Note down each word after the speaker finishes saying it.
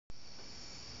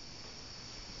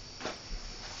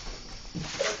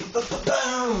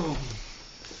Boom!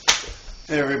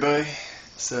 Hey everybody,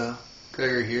 so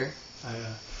Gregor here. I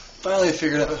finally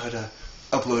figured out how to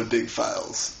upload big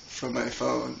files from my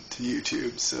phone to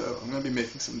YouTube, so I'm going to be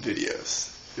making some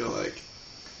videos. I feel like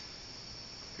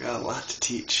I got a lot to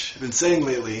teach. I've been saying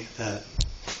lately that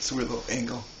it's a weird little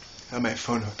angle. I have my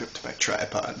phone hooked up to my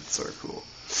tripod. It's sort of cool.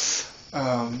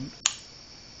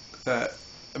 That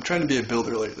I'm trying to be a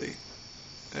builder lately,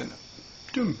 and I'm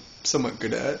doing somewhat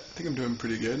good at it. I think I'm doing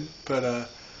pretty good, but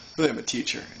really I'm a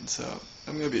teacher, and so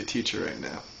I'm going to be a teacher right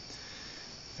now.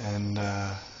 And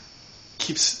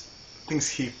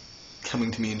things keep coming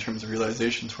to me in terms of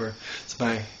realizations where it's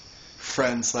my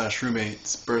friend /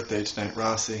 roommate's birthday tonight.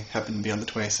 Rossi happened to be on the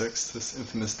 26th, this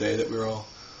infamous day that we were all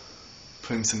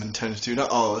putting some intention to. Not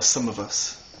all of us, some of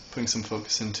us, putting some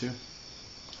focus into.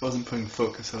 I wasn't putting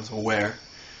focus, I was aware.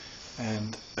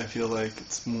 And I feel like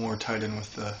it's more tied in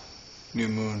with the new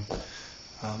moon.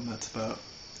 That's about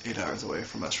 8 hours away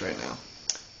from us right now.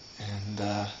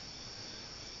 And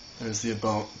there's the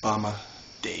Obama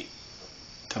date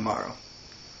tomorrow.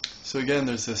 So again,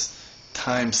 there's this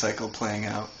time cycle playing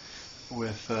out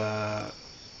with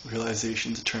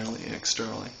realizations internally and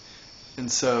externally. And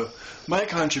so my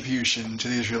contribution to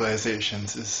these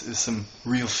realizations is some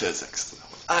real physics.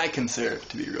 I consider it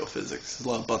to be real physics. There's a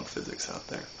lot of bunk physics out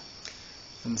there.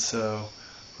 And so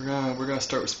we're gonna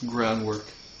start with some groundwork.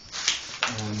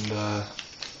 And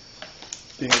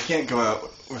being I can't go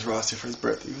out with Rossi for his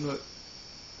birthday, even though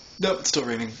nope, it's still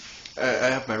raining. I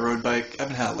have my road bike. I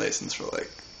haven't had a license for like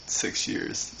 6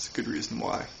 years. It's a good reason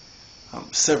why.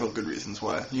 Several good reasons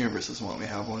why. The universe doesn't want me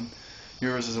to have one. The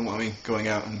universe doesn't want me going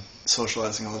out and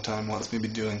socializing all the time. Wants me to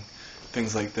be doing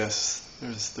things like this.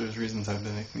 There's reasons I've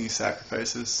been making these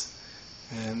sacrifices.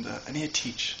 And I need to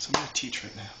teach. So I'm going to teach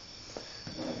right now.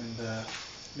 And it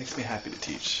makes me happy to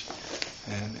teach.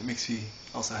 And it makes me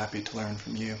also happy to learn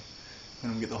from you.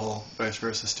 And we get the whole vice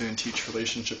versa student-teach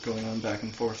relationship going on back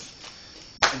and forth.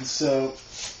 And so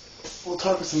we'll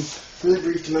talk with some really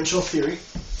brief dimensional theory.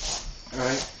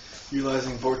 Alright?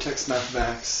 Utilizing Vortex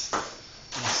mathematics.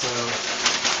 And so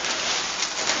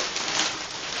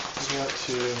we got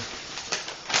to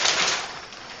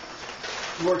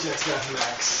Vortex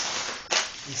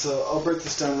mathematics. And so I'll break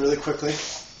this down really quickly.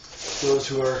 Those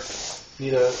who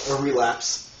need a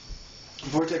relapse.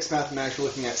 Vortex mathematics, we're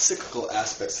looking at cyclical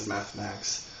aspects of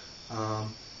mathematics.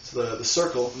 So the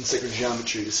circle in sacred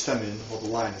geometry is feminine, while the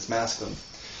line is masculine.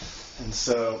 And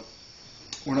so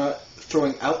we're not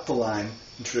throwing out the line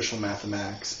in traditional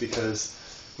mathematics, because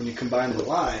when you combine the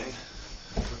line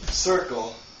with the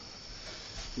circle,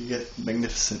 you get a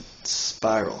magnificent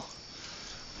spiral,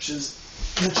 which is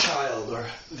the child, or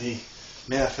the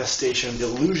manifestation, the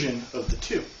illusion of the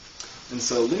two. And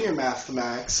so linear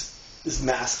mathematics is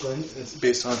masculine, and it's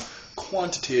based on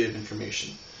quantitative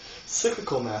information.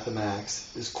 Cyclical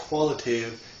mathematics is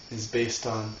qualitative, is based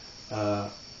on,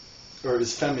 or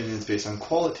is feminine, is based on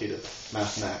qualitative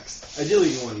mathematics. Ideally,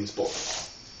 you want to use both.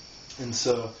 And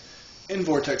so, in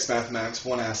Vortex mathematics,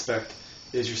 one aspect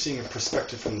is you're seeing a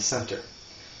perspective from the center.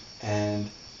 And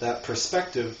that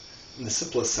perspective, in the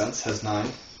simplest sense, has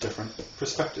 9 different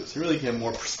perspectives. You really get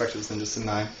more perspectives than just a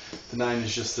 9. The 9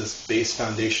 is just this base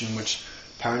foundation in which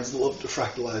patterns love to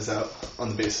fractalize out on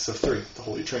the basis of 3, the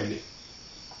Holy Trinity.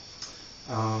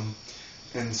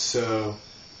 And so,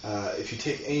 if you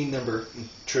take any number in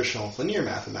traditional linear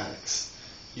mathematics,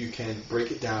 you can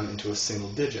break it down into a single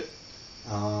digit.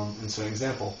 And so, an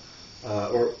example,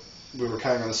 or we were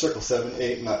counting on a circle, 7,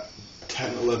 8,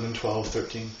 10, 11, 12,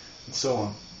 13, and so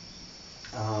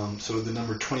on. So the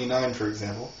number 29, for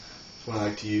example, is one I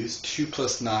like to use. 2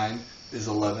 plus 9 is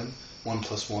 11. 1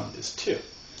 plus 1 is 2.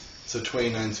 So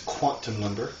 29 is a quantum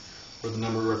number, or the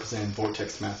number representing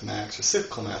Vortex mathematics or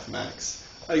cyclical mathematics.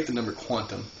 I like the number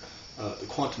quantum. The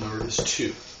quantum number is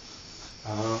 2.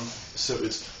 So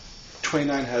it's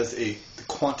 29 has the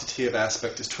quantitative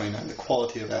aspect is 29, the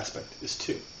qualitative aspect is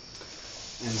 2.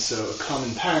 And so a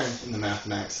common pattern in the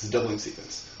mathematics is a doubling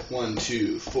sequence. 1,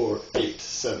 2, 4, 8,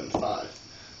 7, 5.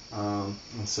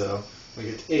 And so we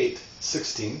get to 8,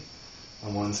 16,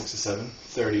 and 1, 6 is 7,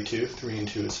 32, 3 and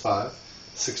 2 is 5,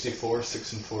 64,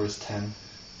 6 and 4 is 10,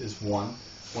 is 1,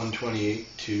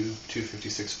 128, 2,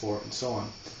 256, 4, and so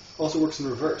on. Also works in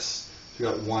reverse. So we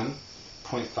got 1,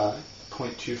 0.5,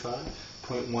 0.25,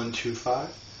 0.125,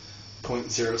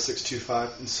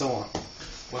 0.0625, and so on.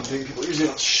 One thing people usually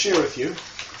don't share with you,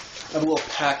 I have a little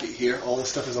packet here. All this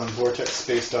stuff is on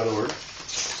vortexspace.org.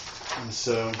 And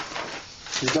so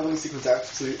the doubling sequence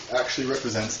actually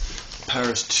represents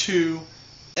powers 2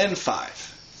 and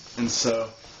 5. And so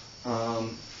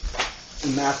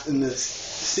in this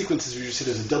sequences, we usually see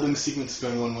there's a doubling sequence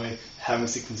going one way, halving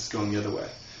sequence going the other way.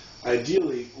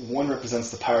 Ideally, one represents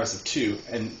the powers of 2,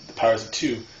 and the powers of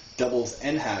 2 doubles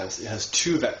and halves. It has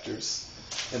 2 vectors,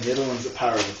 and the other one's the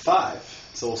powers of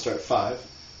 5. So we'll start 5,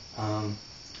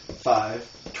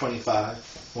 5, 25,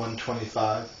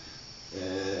 125,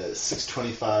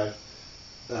 625,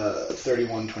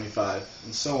 3125,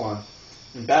 and so on.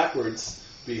 And backwards,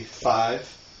 be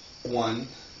 5, 1,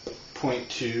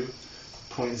 0.2,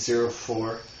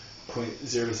 0.04,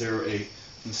 0.008,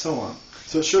 and so on.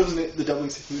 So it shows that the doubling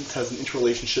sequence has an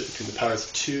interrelationship between the powers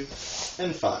of 2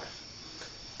 and 5.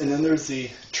 And then there's the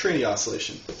Trinity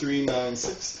oscillation, 3, 9,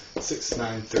 6, 6,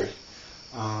 9, 3.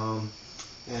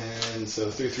 And so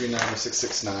 3, 3, 9, or 6,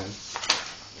 6, 9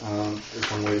 is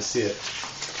one way to see it.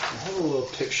 I have a little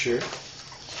picture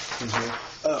in here.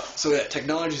 Oh, so yeah,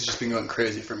 technology's just been going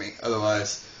crazy for me.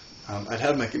 Otherwise, I'd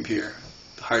have my computer.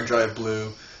 The hard drive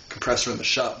blew, compressor in the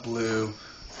shop blew.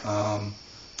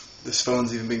 This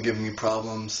phone's even been giving me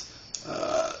problems.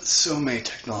 So many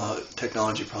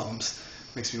technology problems.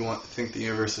 Makes me want to think the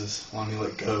universe is wanting to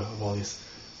let go of all these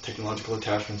technological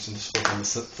attachments and just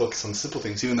focus on simple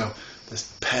things, even though this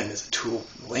pen is a tool,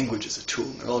 language is a tool,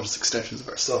 and they're all just extensions of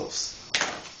ourselves.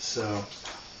 So,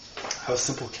 how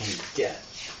simple can we get?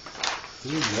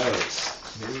 Who knows?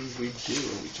 Maybe we do,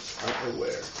 and we just aren't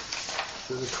aware.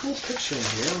 There's a cool picture in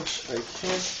here, which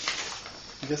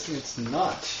I'm guessing it's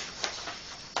not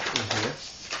in here.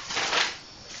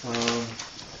 I'm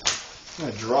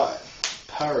going to draw it.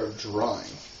 Power of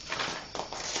drawing.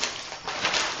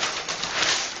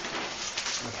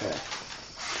 Okay.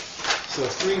 So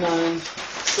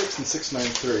 396 and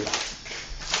 693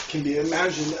 can be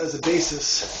imagined as a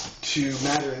basis to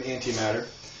matter and antimatter.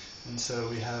 And so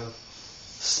we have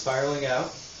spiraling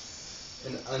out,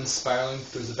 and unspiraling,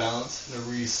 there's a balance, and a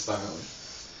re-spiraling.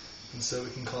 And so we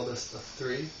can call this a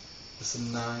 3, this a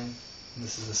 9, and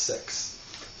this is a 6.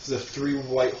 This is a 3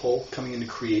 white hole coming into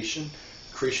creation.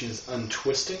 Creation is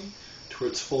untwisting to where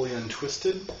it's fully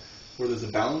untwisted, where there's a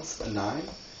balance, a 9,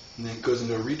 and then it goes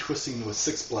into a retwisting into a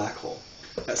 6 black hole.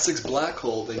 That 6 black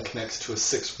hole then connects to a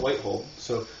 6 white hole.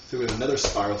 So we have another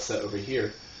spiral set over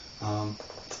here.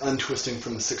 It's untwisting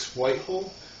from the 6 white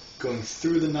hole, going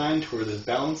through the 9 to where there's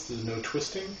balance, there's no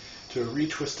twisting, to a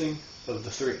retwisting of the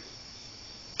 3.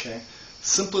 Okay?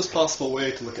 Simplest possible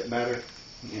way to look at matter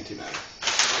and antimatter.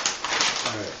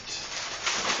 Alright.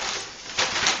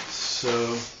 So,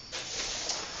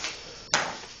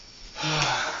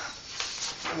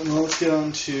 well, let's get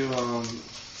on to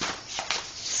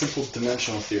simple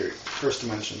dimensional theory, first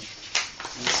dimension.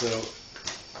 And so,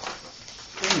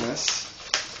 in this,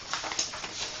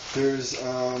 there's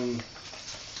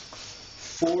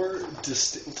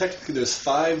technically there's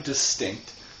 5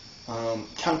 distinct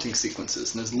counting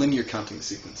sequences, and there's linear counting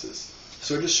sequences.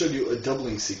 So I just showed you a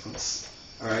doubling sequence,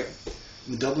 alright?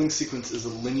 The doubling sequence is a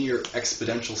linear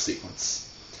exponential sequence.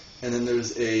 And then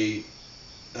there's a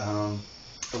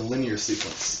linear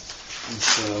sequence. And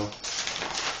so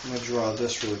I'm going to draw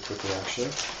this really quickly, actually.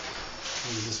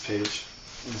 Use this page.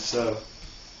 And so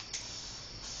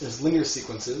there's linear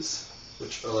sequences,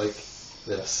 which are like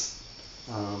this.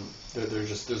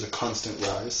 There's a constant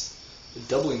rise. The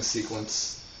doubling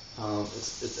sequence,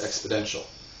 it's exponential.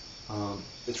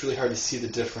 It's really hard to see the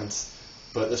difference,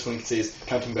 but this one you can say is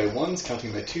counting by 1s,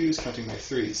 counting by 2s, counting by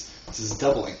 3s. This is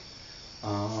doubling.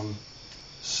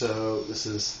 So this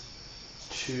is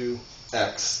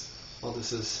 2x. Well,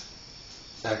 this is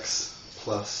x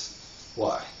plus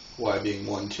y. Y being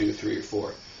 1, 2, 3, or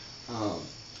 4.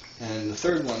 And the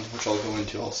third one, which I'll go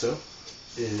into also,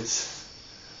 is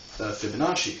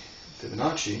Fibonacci.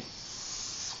 Fibonacci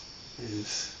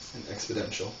is an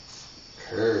exponential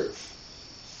curve,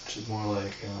 which is more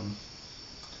like,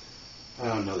 I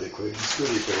don't know the equations. Screw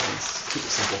the equations. Keep it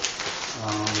simple.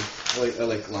 I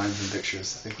like lines and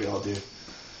pictures. I think we all do.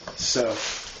 So,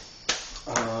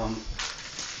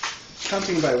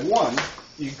 counting by 1,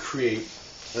 you create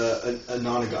a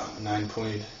nonagon, a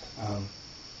 9-pointed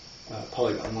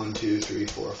polygon. 1, 2, 3,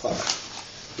 4,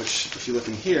 5. Which, if you look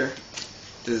in here,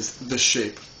 is this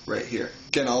shape right here.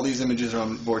 Again, all these images are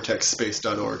on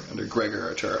vortexspace.org under Gregor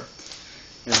Arturo.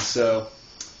 And so,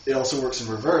 it also works in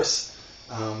reverse.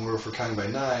 Where if we're counting by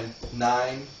 9,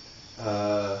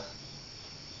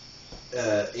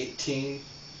 18,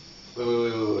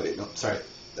 wait, no, sorry,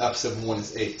 the opposite of 1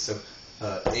 is 8, so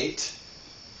 8,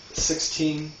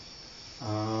 16,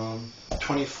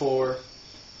 24,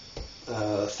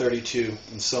 32,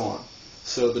 and so on.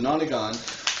 So the nonagon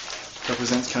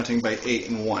represents counting by 8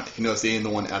 and 1. If you notice, the 8 and the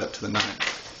 1 add up to the 9.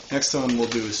 Next one we'll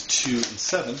do is 2 and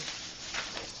 7.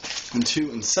 And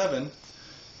 2 and 7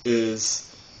 is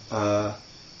 2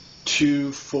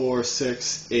 2, 4,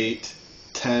 6, 8,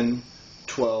 10,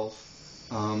 12.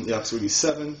 The opposite would be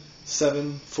 7,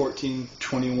 14,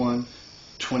 21,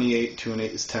 28. 2 and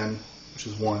 8 is 10, which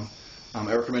is 1.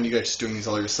 I recommend you guys just doing these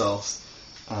all yourselves.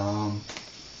 And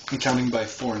counting by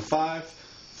 4 and 5.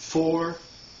 4,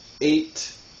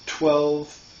 8,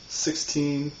 12,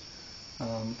 16,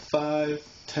 5,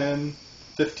 10,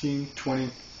 15, 20.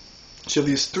 So you have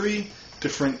these 3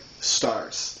 different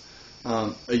stars.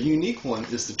 A unique one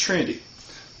is the Trinity.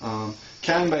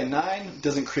 Counting by 9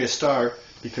 doesn't create a star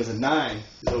because a 9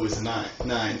 is always a 9.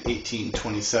 9, 18,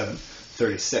 27,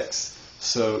 36.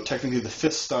 So technically the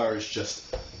 5th star is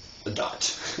just a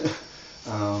dot.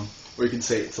 Or you can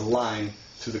say it's a line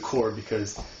through the chord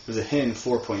because there's a hin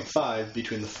 4.5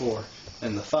 between the 4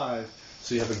 and the 5.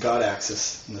 So you have a God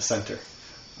axis in the center.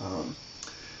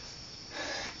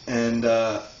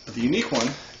 But the unique one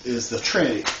is the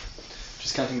Trinity, which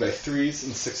is counting by 3s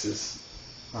and 6s.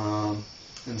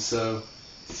 And so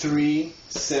 3,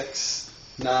 6,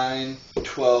 9,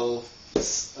 12,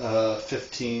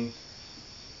 15,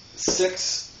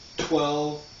 6,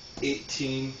 12,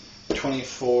 18,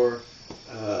 24,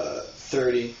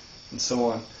 30, and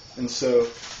so on. And so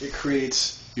it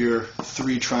creates your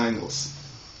 3 triangles.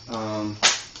 And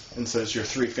so it's your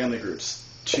 3 family groups.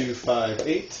 2, 5,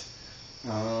 8,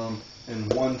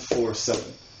 and 1, 4,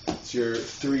 7. It's your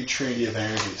 3 trinity of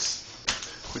energies,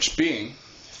 which being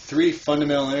 3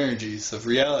 fundamental energies of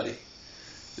reality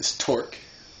is torque,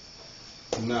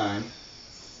 9.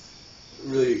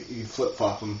 Really, you can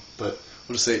flip-flop them, but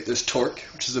we'll just say there's torque,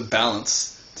 which is a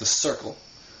balance. It's a circle.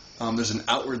 There's an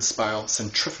outward spiral,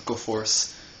 centrifugal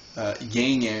force,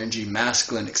 yang energy,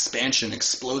 masculine, expansion,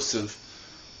 explosive,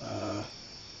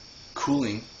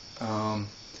 cooling.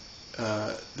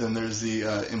 Then there's the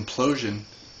implosion,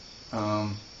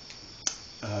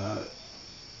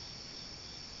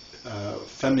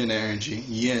 feminine energy,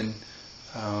 yin,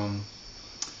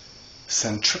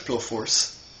 centripetal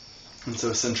force. And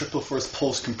so centripetal force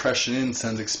pulls compression in,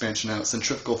 sends expansion out.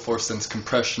 Centrifugal force sends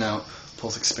compression out,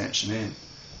 pulls expansion in.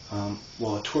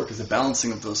 While a torque is a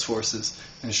balancing of those forces,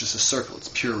 and it's just a circle, it's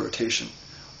pure rotation.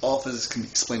 All physics can be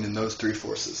explained in those 3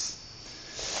 forces.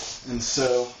 And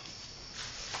so,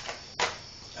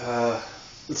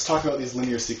 let's talk about these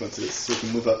linear sequences so we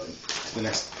can move up to the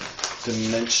next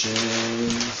dimension.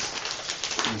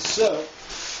 And so,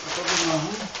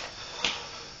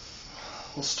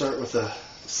 we'll start with the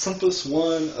simplest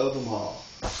one of them all.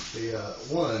 The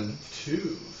 1, 2,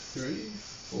 3,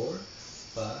 4,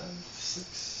 5, 6,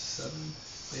 7,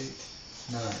 8,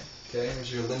 9. Okay,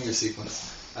 here's your linear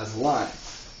sequence as a line.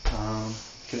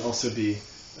 It can also be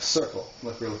a circle,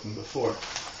 like we were looking before.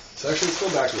 So actually, let's go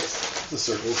back to this. The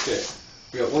circle, okay.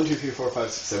 We got 1, 2, 3, 4, 5,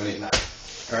 6, 7, 8, 9.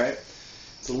 Alright?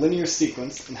 It's a linear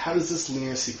sequence, and how does this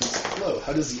linear sequence flow?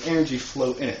 How does the energy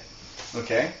flow in it?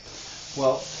 Okay?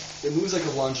 Well, it moves like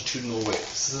a longitudinal wave.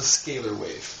 This is a scalar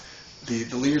wave. The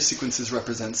linear sequences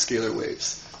represent scalar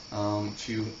waves.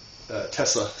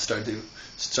 Tesla start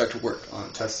to work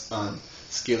on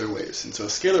scalar waves. And so a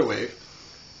scalar wave,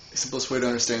 the simplest way to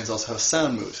understand is also how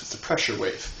sound moves. It's a pressure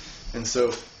wave. And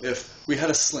so if we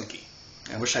had a slinky,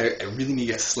 I wish I really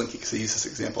need a slinky because I use this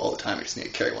example all the time. I just need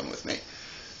to carry one with me.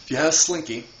 If you had a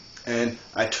slinky and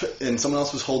someone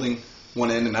else was holding one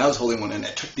end and I was holding one end,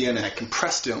 I took the end and I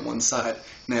compressed it on one side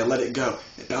and I let it go.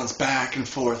 It bounced back and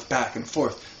forth, back and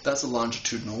forth. That's a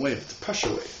longitudinal wave. It's a pressure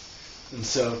wave. And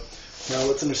so now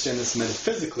let's understand this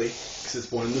metaphysically because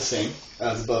it's one and the same,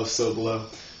 as above, so below.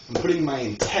 I'm putting my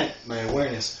intent, my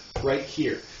awareness, right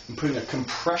here. I'm putting a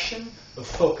compression of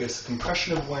focus,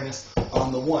 compression of awareness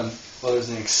on the one, while there's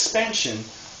an expansion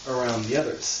around the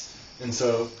others. And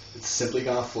so it's simply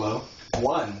going to flow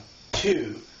 1,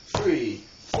 2, 3,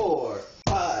 4,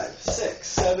 5, 6,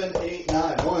 7, 8,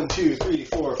 9. 1, 2, 3,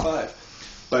 4,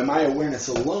 5. By my awareness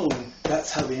alone,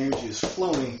 that's how the energy is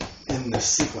flowing in this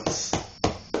sequence.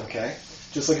 Okay?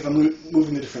 Just like if I'm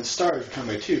moving the different stars, we're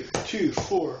counting by 2. 2,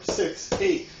 4, 6,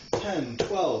 8, 10,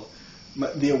 12.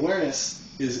 The awareness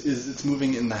is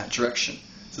moving in that direction.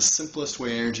 It's the simplest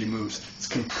way energy moves. It's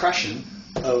compression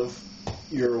of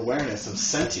your awareness of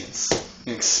sentience,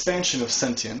 an expansion of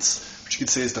sentience, which you could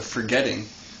say is the forgetting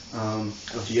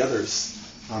of the others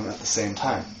at the same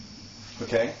time.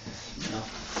 Okay? Now,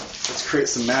 let's create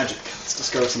some magic. Let's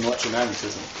discover some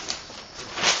electromagnetism.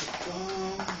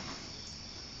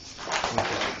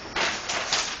 Okay.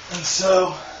 And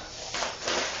so,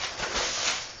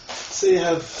 say you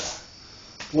have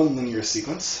one linear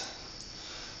sequence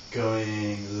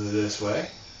going this way,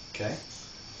 okay?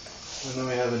 And then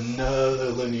we have another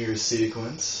linear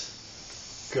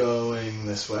sequence going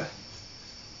this way,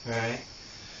 alright?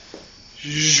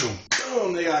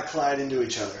 boom, they gotta collide into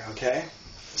each other, okay?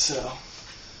 So,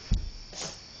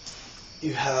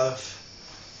 you have,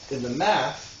 in the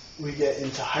math, we get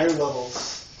into higher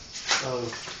levels of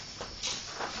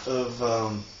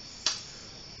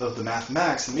the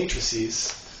mathematics and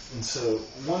matrices. And so,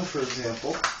 one, for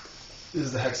example,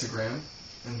 is the hexagram.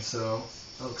 And so,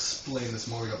 I'll explain this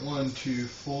more. We got 1, 2,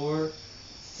 4,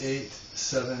 8,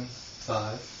 7,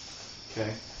 5.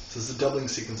 Okay, so this is the doubling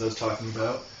sequence I was talking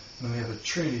about. And then we have a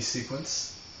trinity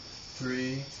sequence.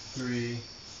 3, 3,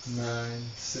 9,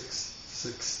 6,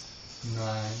 6,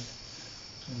 9.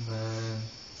 And then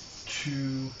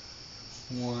 2,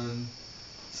 1.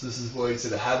 So this is what we'd say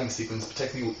the halving sequence. But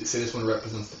technically, we say this one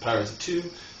represents the powers of 2.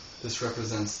 This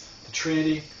represents the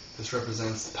trinity. This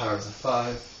represents the powers of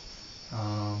 5.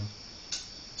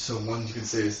 So one you can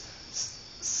say is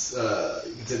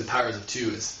you can say the powers of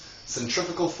 2 is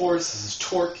centrifugal force. This is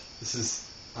torque. This is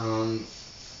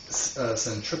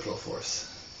centripetal force.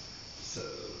 So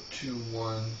 2,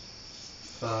 1,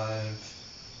 5,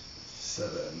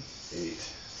 7, 8,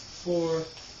 4.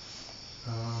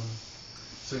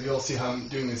 So you all see how I'm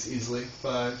doing this easily.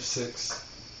 5, 6,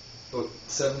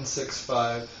 7, 6,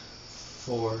 5,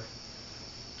 4,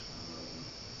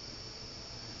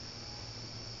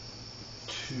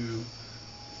 2,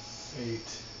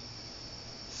 8,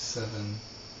 7,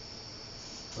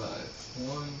 5,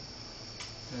 1,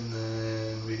 and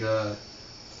then we got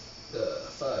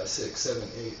 5, 6, 7,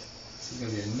 8. This is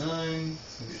going to be a 9.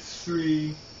 It's going to be a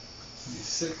 3. It's going to be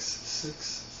 6,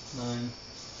 6, 9,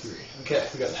 3. Okay,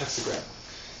 we got the hexagram.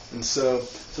 And so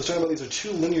we're talking about these are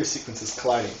two linear sequences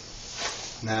colliding.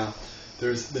 Now,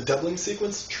 there's the doubling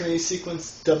sequence, trinity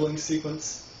sequence, doubling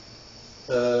sequence,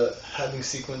 halving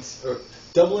sequence, or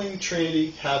doubling,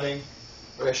 trinity, halving,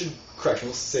 or I should correction,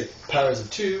 let's say powers of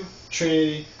 2,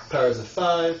 trinity, powers of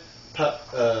 5,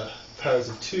 powers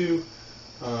of 2,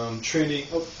 trinity,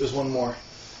 there's one more,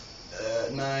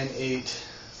 9, 8,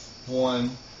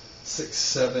 1, 6,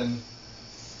 7,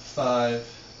 5,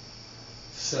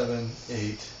 7,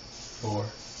 8, 4,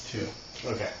 2.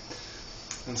 Okay.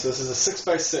 And so this is a 6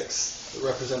 by 6 that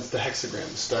represents the hexagram,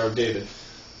 the Star of David.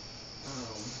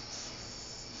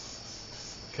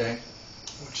 Okay.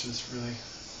 Which is really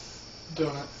a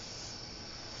donut.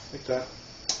 Like that.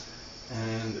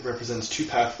 And it represents two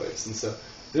pathways. And so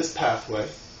this pathway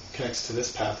connects to this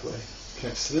pathway,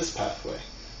 connects to this pathway.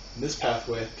 And this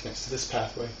pathway connects to this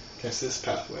pathway, connects to this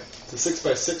pathway. It's a 6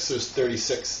 by 6, so there's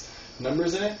 36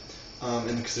 numbers in it.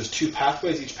 And because there's two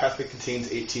pathways, each pathway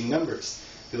contains 18 numbers.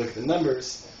 If you look at the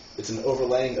numbers, it's an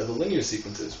overlaying of the linear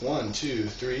sequences. 1, 2,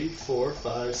 3, 4,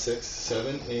 5, 6,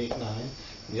 7, 8, 9.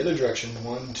 In the other direction,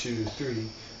 1, 2, 3,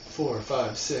 4,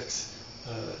 5, 6,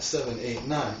 7, 8,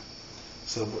 9.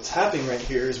 So what's happening right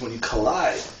here is when you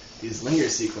collide these linear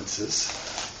sequences,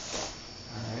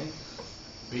 alright,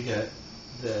 we get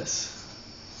this.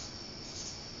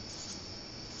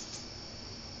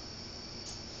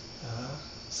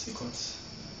 Sequence.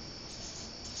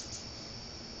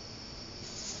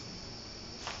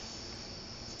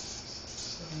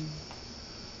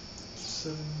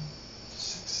 Seven,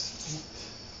 6, 8,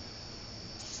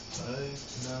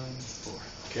 5, 9, 4.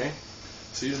 Okay?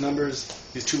 So these numbers,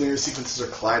 these two linear sequences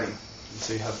are colliding. And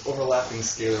so you have overlapping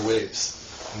scalar waves.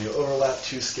 When you overlap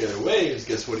two scalar waves,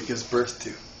 guess what it gives birth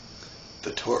to?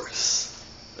 The torus.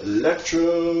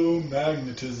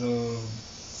 Electromagnetism.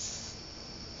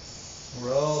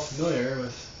 We're all familiar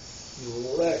with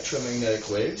electromagnetic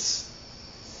waves.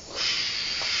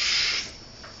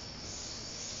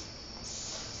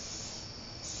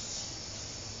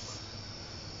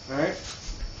 Alright,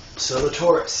 so the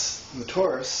torus. And the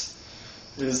torus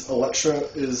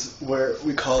is where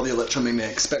we call the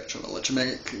electromagnetic spectrum.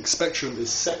 Electromagnetic spectrum is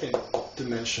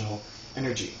second-dimensional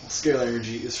energy. Scalar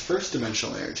energy is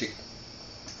first-dimensional energy.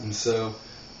 And so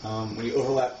when you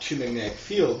overlap two magnetic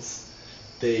fields,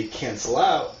 they cancel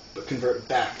out, but convert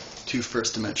back to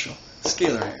first-dimensional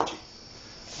scalar energy.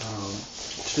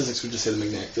 Physics would just say the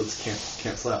magnetic fields can't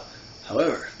cancel out.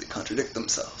 However, they contradict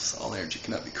themselves. All energy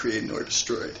cannot be created nor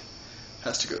destroyed. It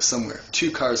has to go somewhere. If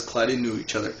two cars collide into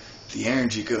each other, the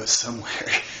energy goes somewhere.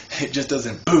 It just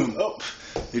doesn't boom,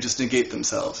 they just negate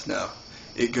themselves. No,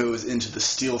 it goes into the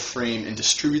steel frame and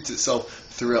distributes itself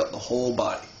throughout the whole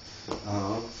body.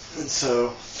 And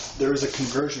so there is a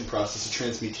conversion process, a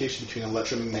transmutation between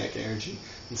electromagnetic energy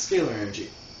and scalar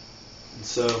energy. And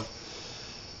so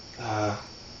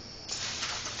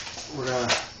we're going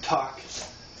to talk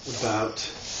about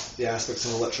the aspects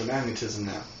of electromagnetism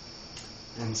now.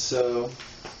 And so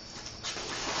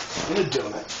in a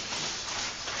donut,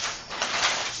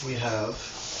 we have,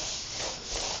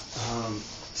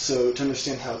 so to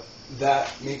understand how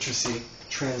that matrice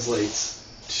translates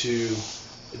to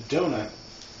a donut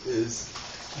is,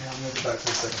 I'm going to go back for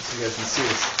a second so you guys can see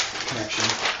this connection.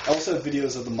 I also have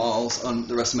videos of the malls on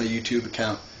the rest of my YouTube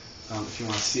account if you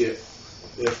want to see it.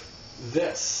 If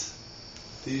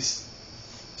these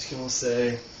can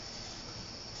say,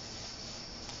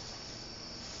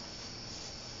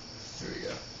 here we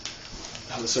go,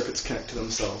 how the circuits connect to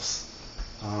themselves.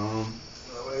 The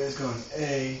way is going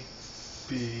A,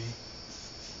 B,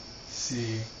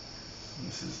 C, and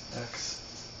this is X,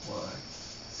 Y,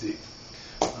 Z.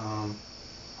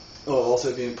 Also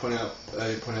I point out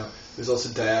there's also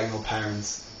diagonal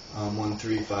patterns, 1,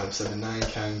 3, 5, 7, 9,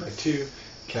 counting by 2,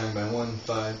 counting by 1,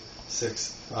 5,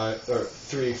 6, 5, or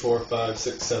 3, 4, 5,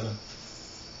 6, 7.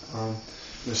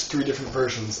 There's 3 different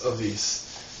versions of these.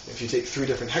 If you take 3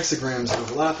 different hexagrams and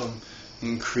overlap them, you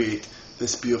can create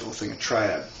this beautiful thing, a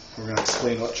triad. We're going to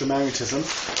explain electromagnetism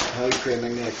and how you create a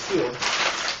magnetic field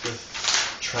with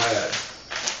triad.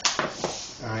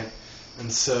 Alright,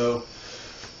 and so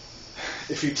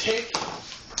if you take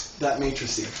that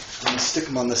matrices and you stick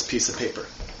them on this piece of paper,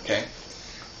 okay,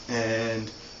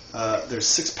 and there's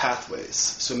 6 pathways.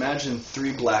 So imagine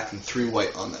 3 black and 3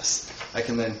 white on this. I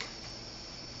can then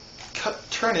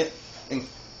turn it and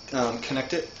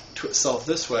connect it to itself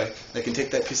this way. I can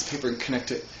take that piece of paper and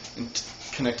connect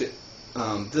it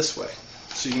this way.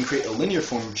 So you can create a linear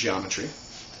form of geometry,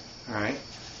 all right,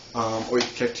 or you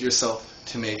can connect it yourself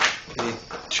to make a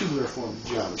tubular form of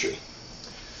geometry.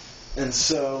 And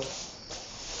so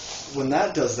when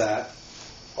that does that,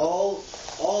 all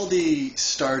the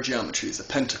star geometries, a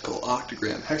pentacle,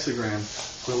 octagram, hexagram,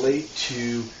 relate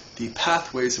to the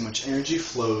pathways in which energy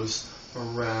flows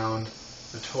around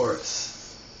the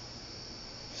torus.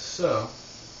 So,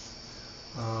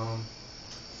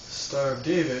 Star of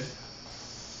David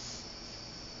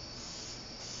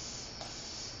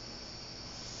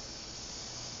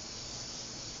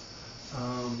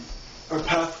are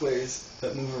pathways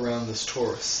that move around this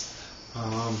torus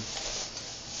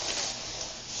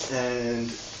and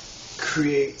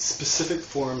create specific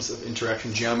forms of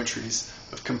interaction geometries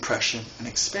of compression and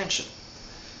expansion.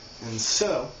 And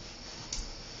so,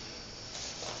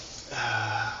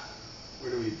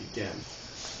 where do we begin?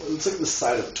 Well, let's look at the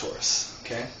side of the torus,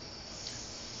 okay?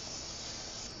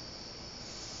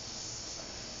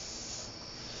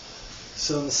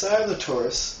 So on the side of the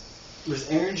torus, there's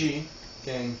energy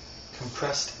getting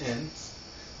compressed in,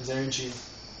 there's energy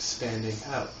expanding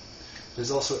out.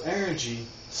 There's also energy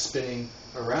spinning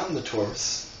around the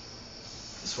torus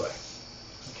this way,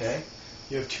 okay?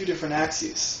 You have 2 different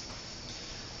axes.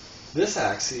 This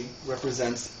axis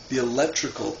represents the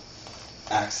electrical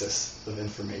axis of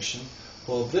information,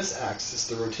 while this axis,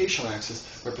 the rotational axis,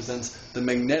 represents the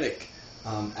magnetic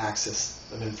axis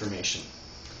of information.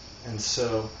 And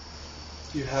so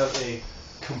you have a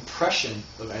compression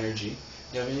of energy,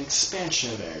 you have an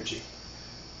expansion of energy.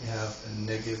 You have a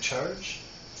negative charge,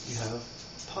 you have a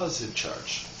positive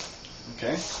charge.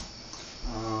 Okay?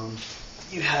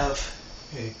 You have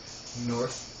a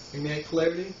north magnetic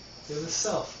polarity, you have a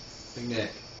south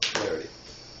magnetic polarity.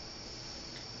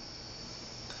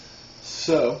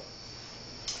 So,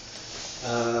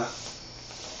 to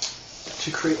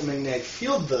create a magnetic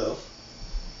field, though,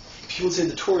 people would say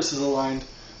the torus is aligned,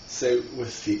 say,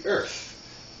 with the Earth.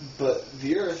 But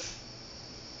the Earth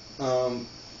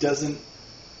doesn't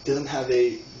have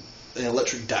an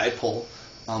electric dipole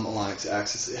along its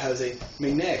axis. It has a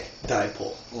magnetic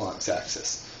dipole along its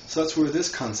axis. So that's where this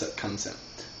concept comes in,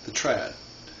 the triad.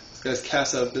 This guy's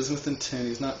cast out of bismuth and tin.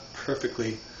 He's not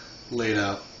perfectly laid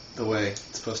out the way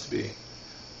it's supposed to be.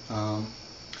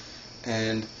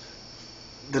 And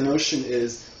the notion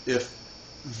is if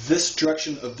this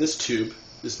direction of this tube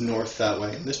is north that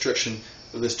way, and this direction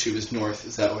of this tube is north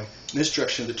is that way, and this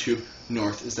direction of the tube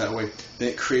north is that way, then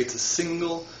it creates a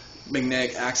single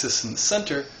magnetic axis in the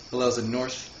center that allows a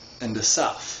north and a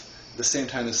south. At the same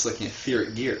time, this is like an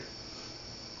etheric gear.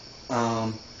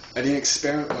 I did an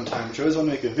experiment one time, which I always want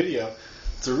to make a video.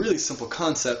 It's a really simple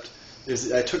concept.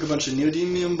 I took a bunch of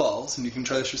neodymium balls, and you can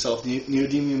try this yourself,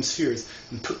 neodymium spheres,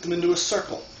 and put them into a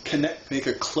circle, make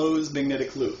a closed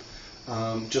magnetic loop.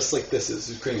 Just like this is,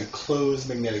 it's creating a closed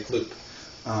magnetic loop.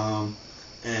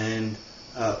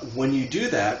 When you do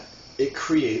that, it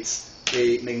creates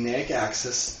a magnetic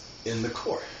axis in the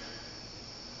core.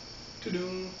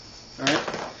 All right?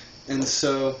 And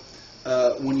so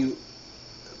when you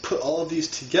put all of these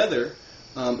together,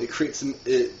 it creates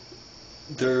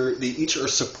they each are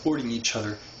supporting each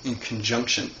other in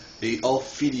conjunction. They all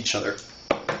feed each other.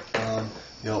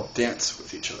 They all dance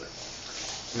with each other.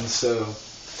 And so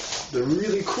the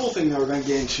really cool thing that we're going to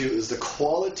get into is the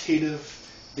qualitative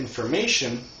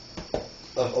information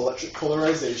of electric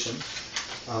polarization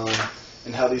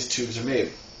and how these tubes are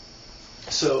made.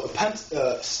 So a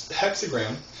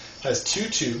hexagram has two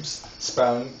tubes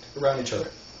spiraling around each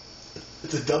other.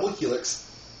 It's a double helix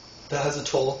that has a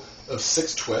total of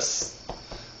 6 twists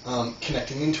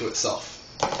connecting into itself.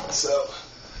 So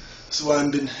what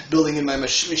I've been building in my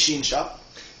machine shop,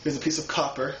 here's a piece of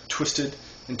copper twisted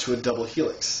into a double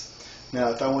helix. Now,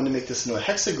 if I wanted to make this into a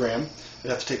hexagram, I'd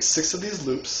have to take 6 of these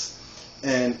loops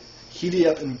and heat it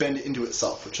up and bend it into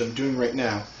itself, which I'm doing right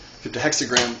now. If the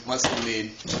hexagram wants to be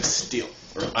made of steel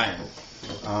or iron.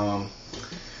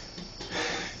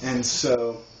 And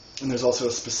there's also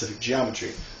a specific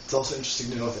geometry. It's also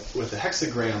interesting to know with a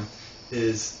hexagram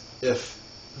is if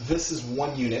this is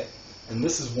 1 unit and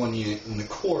this is 1 unit and the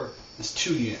core is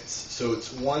 2 units. So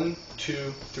it's 1,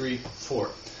 2, 3, 4.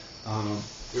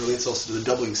 It relates also to the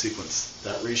doubling sequence,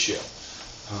 that ratio.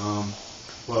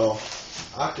 Well,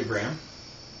 octagram,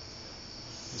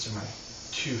 these are my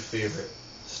 2 favorite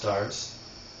stars.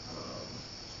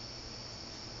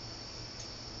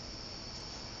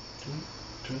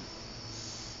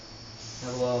 I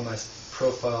have a lot of nice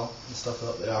profile and stuff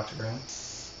about the octagram.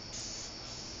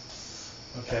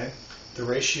 Okay, the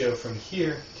ratio from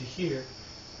here to here,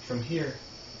 from here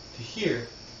to here,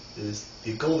 is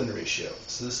the golden ratio.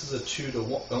 So this is a 2 to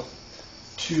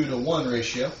 1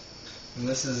 ratio, and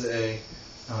this is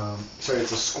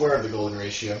it's a square of the golden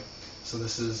ratio. So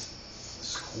this is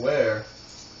square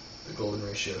the golden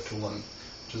ratio to 1,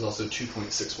 which is also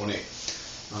 2.618.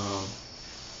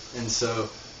 And so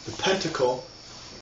the pentacle